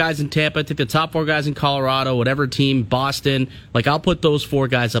top 4 guys in Tampa, take the top 4 guys in Colorado, whatever team, Boston. Like I'll put those 4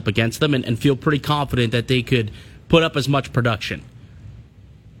 guys up against them and feel pretty confident that they could put up as much production.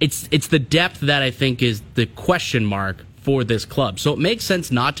 It's the depth that I think is the question mark for this club. So it makes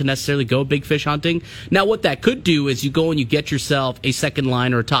sense not to necessarily go big fish hunting. Now, what that could do is you go and you get yourself a second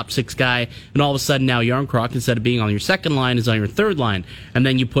line or a top 6 guy, and all of a sudden now Yarncroc, instead of being on your second line, is on your third line. And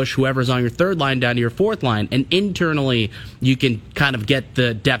then you push whoever's on your third line down to your fourth line. And internally, you can kind of get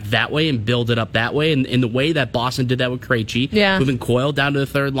the depth that way and build it up that way. And in the way that Boston did that with Krejci, moving Coyle down to the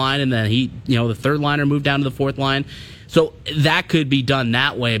third line, and then the third liner moved down to the fourth line. So that could be done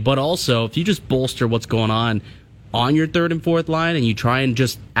that way. But also, if you just bolster what's going on your third and fourth line and you try and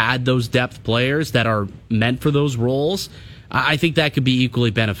just add those depth players that are meant for those roles, I think that could be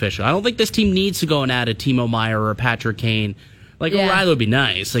equally beneficial. I don't think this team needs to go and add a Timo Meier or a Patrick Kane. Like, O'Reilly would be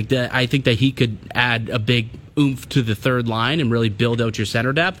nice. Like, I think that he could add a big oomph to the third line and really build out your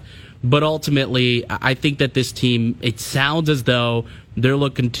center depth. But ultimately, I think that this team, it sounds as though they're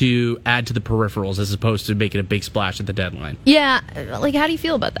looking to add to the peripherals as opposed to making a big splash at the deadline. Yeah. Like, how do you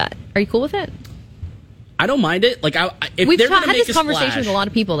feel about that? Are you cool with it? I don't mind it. Like, if we've they're had make this conversation with a lot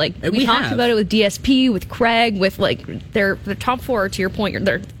of people. Like, we talked about it with DSP, with Craig, with like their top 4. To your point,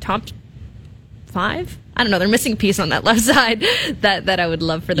 their top 5. I don't know. They're missing a piece on that left side that I would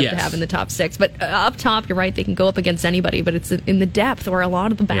love for them to have in the top 6. But up top, you're right. They can go up against anybody. But it's in the depth where a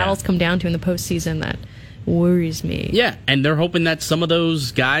lot of the battles come down to in the postseason that worries me. Yeah, and they're hoping that some of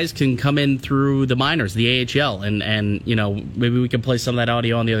those guys can come in through the minors, the AHL, and maybe we can play some of that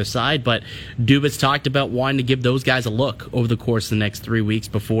audio on the other side. But Dubas talked about wanting to give those guys a look over the course of the next 3 weeks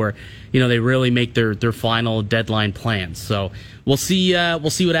before they really make their final deadline plans. So we'll see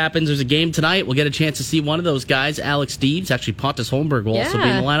what happens. There's a game tonight. We'll get a chance to see one of those guys, Alex Steeves. Actually, Pontus Holmberg will also be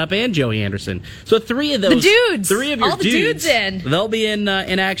in the lineup, and Joey Anderson. So 3 of those, dudes, 3 of your all the dudes in. They'll be in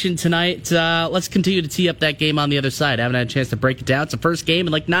action tonight. Let's continue to tee up that game on the other side. I haven't had a chance to break it down. It's the first game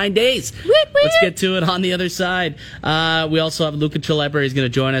in like 9 days. Let's get to it on the other side. We also have Luca Celebra. He's going to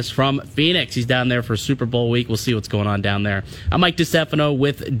join us from Phoenix. He's down there for Super Bowl week. We'll see what's going on down there. I'm Mike DiStefano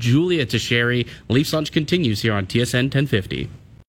with Julia Teixeira. Leafs Lunch continues here on TSN 1050.